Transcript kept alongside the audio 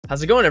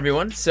How's it going,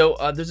 everyone? So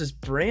there's this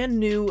brand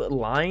new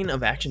line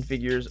of action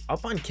figures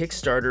up on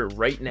Kickstarter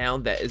right now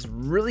that is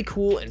really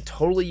cool and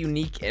totally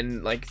unique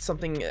and like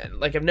something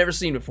like I've never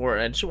seen before,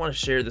 and I just want to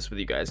share this with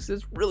you guys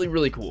because it's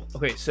really cool.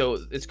 Okay, so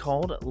it's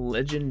called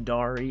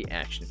Legendary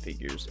Action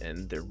Figures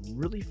and they're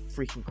really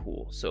freaking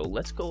cool. So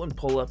let's go and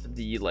pull up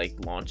the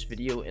launch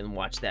video and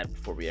watch that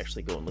before we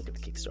actually go and look at the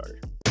Kickstarter.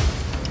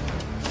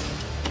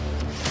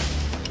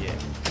 Yeah.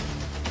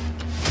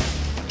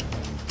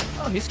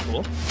 Oh, he's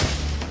cool.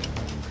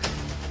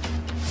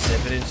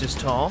 7 inches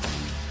tall,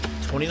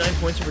 29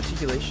 points of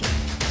articulation,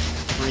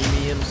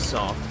 premium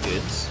soft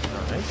goods.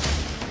 Alright.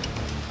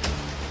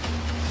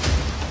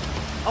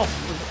 Oh,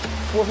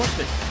 4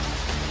 horsemen.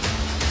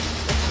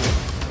 That's cool.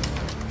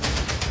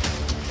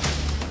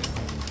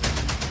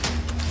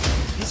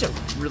 These are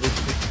really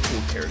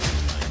cool character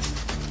designs.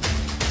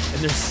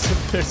 And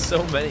there's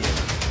so many of them.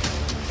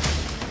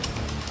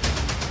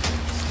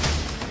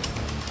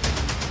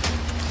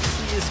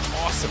 He is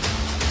awesome.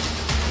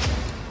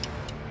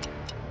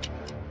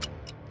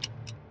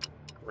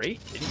 Great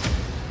video.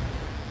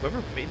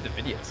 Whoever made the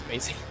video is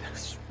amazing.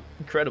 That's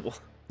incredible.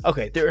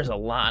 Okay, there is a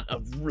lot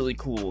of really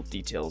cool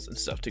details and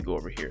stuff to go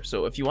over here.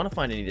 So if you want to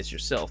find any of this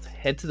yourself,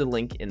 head to the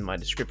link in my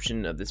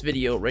description of this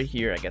video right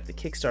here. I got the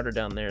Kickstarter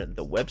down there,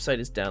 the website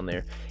is down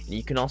there, and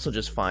you can also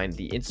just find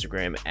the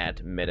Instagram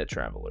at Meta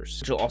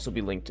Travelers, which will also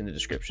be linked in the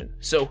description.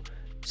 So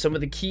some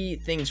of the key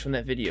things from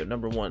that video: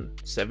 number 1,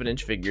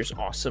 7-inch figures,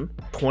 awesome.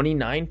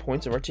 29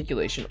 points of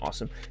articulation,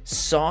 awesome.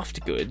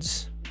 Soft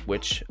goods,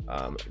 which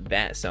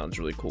that sounds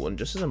really cool. And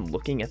just as I'm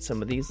looking at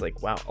some of these,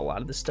 like, wow, a lot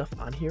of the stuff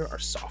on here are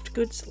soft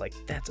goods. Like,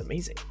 that's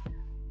amazing.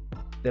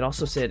 That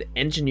also said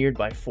engineered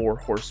by 4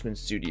 Horsemen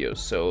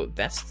Studios, so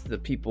that's the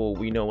people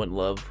we know and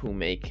love who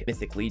make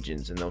Mythic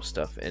Legions and those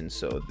stuff, and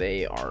so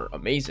they are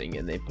amazing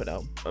and they put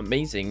out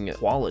amazing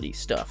quality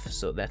stuff.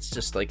 So that's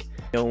just like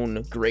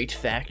known great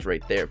fact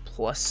right there,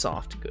 plus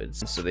soft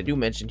goods. And so they do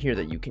mention here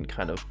that you can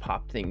kind of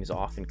pop things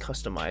off and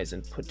customize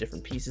and put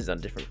different pieces on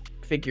different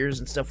figures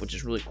and stuff, which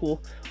is really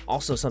cool.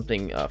 Also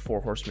something 4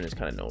 Horsemen is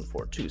kind of known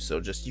for too, so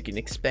just you can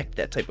expect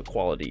that type of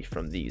quality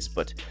from these.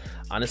 But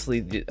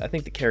honestly, I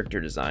think the character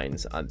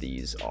designs on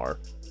these are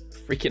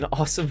freaking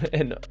awesome,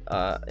 and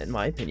in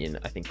my opinion,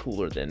 I think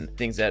cooler than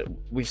things that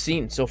we've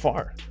seen so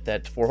far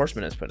that 4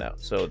 Horsemen has put out.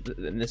 So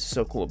and this is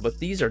so cool. But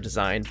these are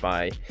designed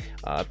by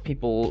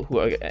people who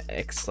are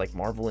like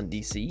Marvel and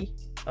DC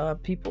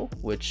people,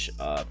 which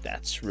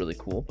that's really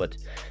cool. But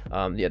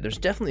yeah, there's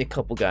definitely a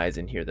couple guys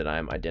in here that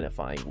I'm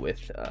identifying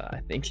with I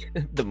think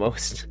the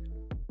most.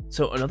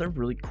 So another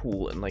really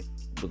cool and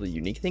really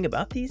unique thing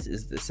about these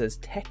is this says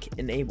tech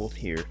enabled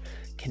here,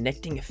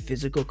 connecting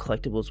physical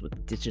collectibles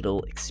with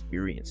digital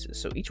experiences.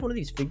 So each one of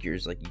these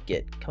figures you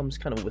get comes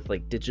kind of with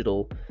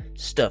digital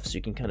stuff, so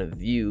you can kind of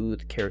view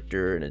the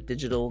character in a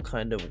digital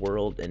kind of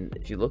world. And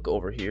if you look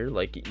over here,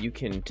 you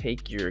can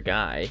take your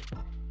guy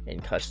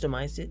and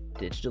customize it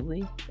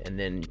digitally, and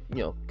then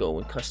go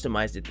and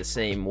customize it the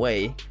same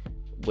way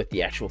with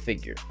the actual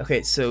figure.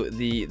 Okay, so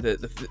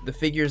the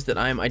figures that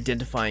I'm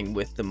identifying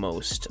with the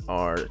most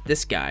are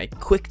this guy,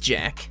 Quick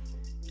Jack.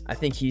 I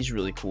think he's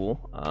really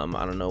cool. I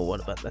don't know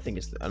what about, I think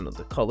it's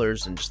the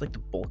colors and just the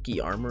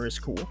bulky armor is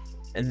cool.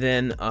 And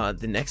then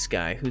the next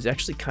guy, who's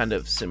actually kind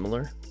of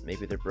similar,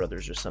 maybe they're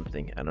brothers or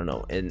something, I don't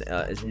know, and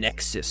is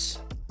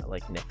Nexus. I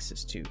like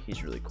Nexus too,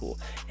 he's really cool.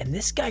 And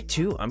this guy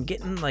too, I'm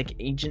getting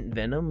Agent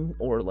Venom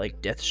or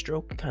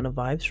Deathstroke kind of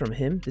vibes from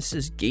him. This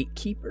is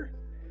Gatekeeper.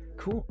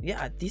 Cool.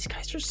 Yeah, these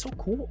guys are so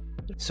cool.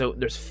 So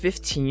there's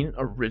 15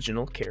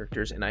 original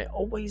characters, and I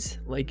always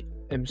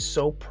am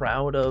so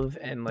proud of,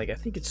 and I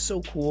think it's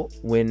so cool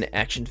when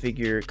action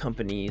figure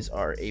companies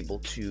are able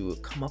to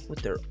come up with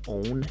their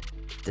own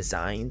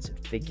designs and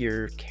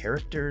figure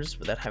characters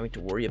without having to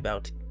worry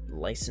about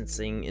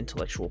licensing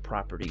intellectual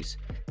properties,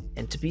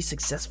 and to be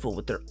successful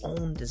with their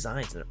own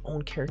designs and their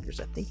own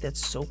characters. I think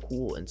that's so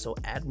cool and so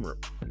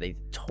admirable. They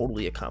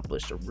totally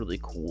accomplished a really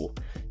cool,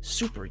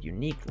 super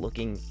unique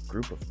looking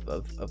group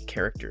of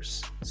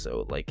characters.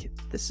 So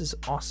this is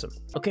awesome.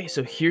 Okay,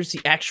 so here's the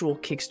actual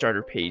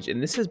Kickstarter page,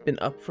 and this has been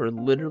up for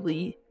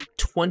literally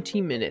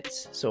 20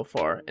 minutes so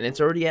far, and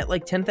it's already at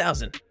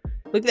 10,000.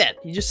 Look at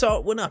that, you just saw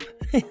it went up.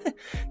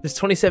 There's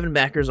 27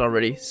 backers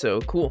already,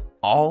 so cool.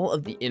 All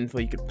of the info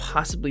you could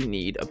possibly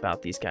need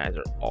about these guys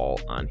are all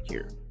on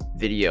here.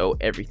 Video,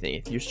 everything.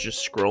 If you're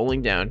just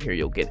scrolling down here,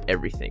 you'll get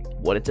everything.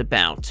 What it's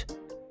about.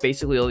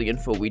 Basically all the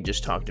info we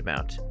just talked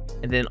about.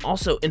 And then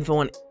also info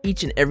on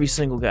each and every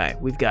single guy.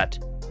 We've got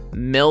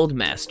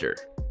Meldmaster,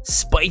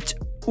 Spite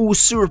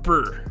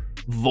Usurper,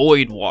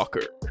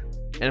 Voidwalker.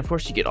 And of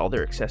course you get all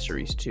their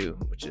accessories too,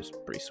 which is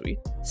pretty sweet.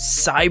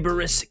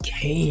 Cyberus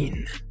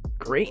Kane.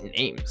 Great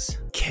names.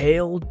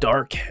 Kale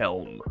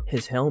Darkhelm.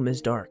 His helm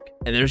is dark.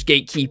 And there's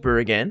Gatekeeper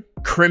again.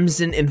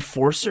 Crimson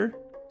Enforcer.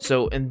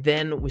 So, and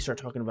then we start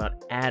talking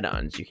about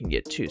add-ons you can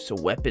get too. So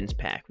weapons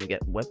pack. We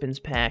got weapons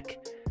pack.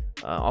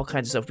 All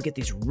kinds of stuff. We get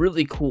these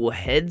really cool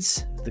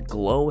heads. The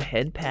glow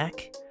head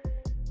pack.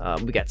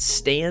 We got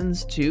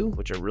stands too,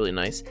 which are really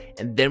nice.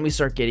 And then we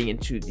start getting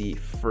into the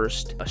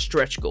first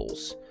stretch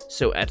goals.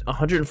 So at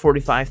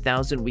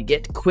 145,000, we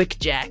get Quick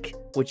Jack,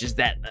 which is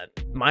that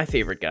my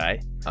favorite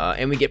guy,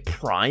 and we get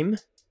Prime.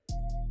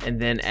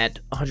 And then at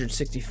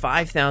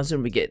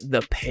 165,000, we get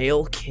the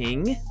Pale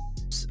King.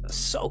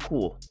 So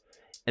cool.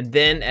 And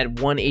then at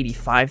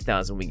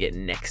 185,000, we get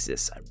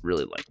Nexus. I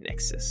really like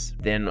Nexus.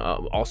 Then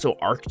also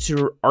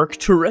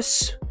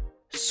Arcturus.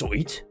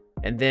 Sweet.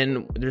 And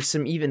then there's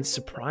some even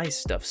surprise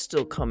stuff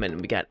still coming.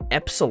 We got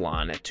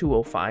Epsilon at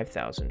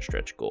 205,000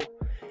 stretch goal.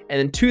 And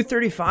then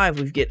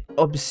 235, we get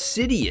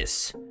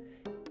Obsidious.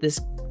 This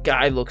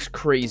guy looks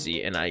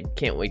crazy, and I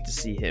can't wait to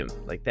see him.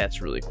 Like,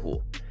 that's really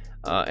cool.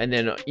 And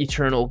then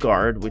Eternal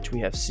Guard, which we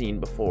have seen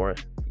before.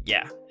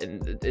 Yeah,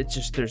 and it's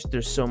just,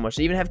 there's so much.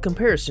 They even have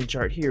comparison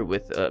chart here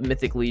with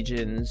Mythic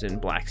Legions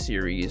and Black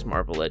Series,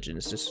 Marvel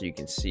Legends, just so you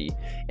can see.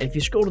 And if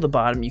you scroll to the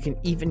bottom, you can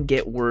even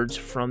get words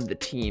from the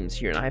teams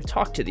here. And I have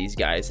talked to these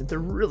guys, and they're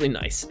really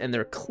nice, and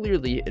they're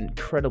clearly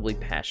incredibly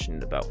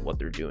passionate about what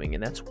they're doing,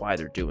 and that's why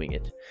they're doing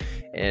it.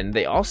 And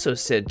they also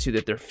said, too,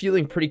 that they're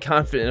feeling pretty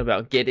confident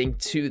about getting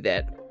to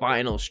that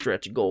final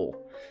stretch goal.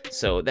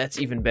 So that's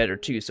even better,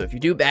 too. So if you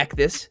do back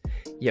this,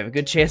 you have a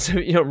good chance of,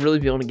 really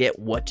being able to get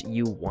what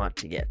you want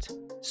to get.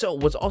 So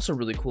what's also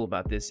really cool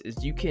about this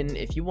is you can,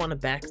 if you want to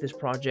back this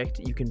project,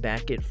 you can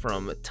back it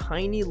from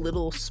tiny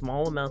little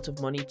small amounts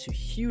of money to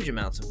huge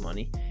amounts of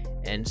money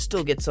and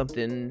still get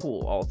something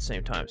cool all at the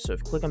same time. So if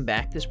you click on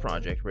back this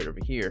project right over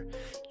here,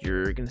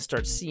 you're going to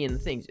start seeing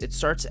things. It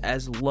starts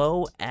as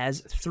low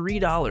as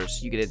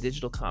 $3. You get a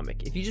digital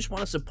comic. If you just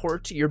want to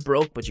support, you're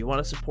broke, but you want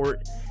to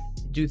support,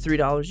 do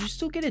 $3, you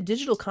still get a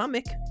digital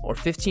comic. Or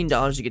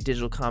 $15, you get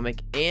digital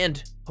comic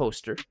and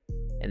poster.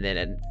 And then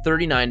at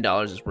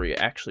 $39 is where you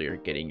actually are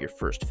getting your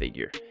first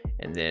figure.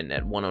 And then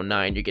at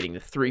 $109, you're getting the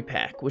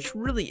 3-pack, which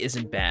really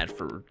isn't bad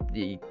for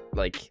the,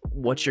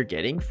 what you're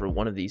getting for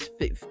one of these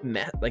big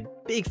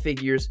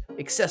figures,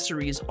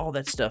 accessories, all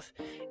that stuff.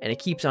 And it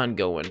keeps on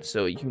going.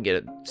 So you can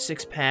get a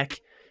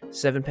 6-pack,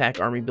 7-pack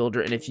army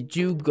builder. And if you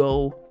do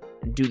go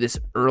and do this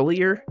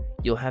earlier,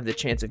 you'll have the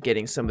chance of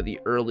getting some of the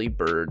early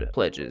bird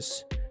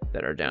pledges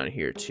that are down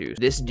here too.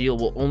 This deal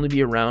will only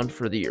be around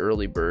for the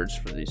early birds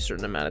for the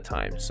certain amount of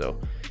time. So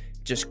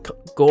just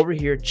go over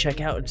here,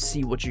 check out and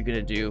see what you're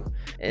gonna do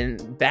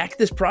and back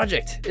this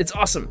project. It's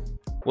awesome.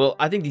 Well,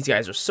 I think these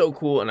guys are so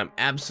cool, and I'm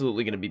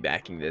absolutely going to be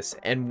backing this.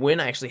 And when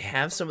I actually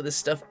have some of this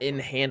stuff in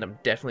hand, I'm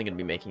definitely going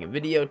to be making a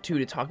video too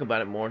to talk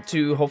about it more,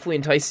 to hopefully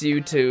entice you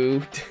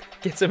to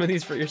get some of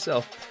these for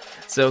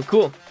yourself. So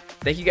cool.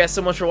 Thank you guys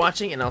so much for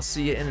watching, and I'll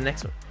see you in the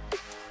next one.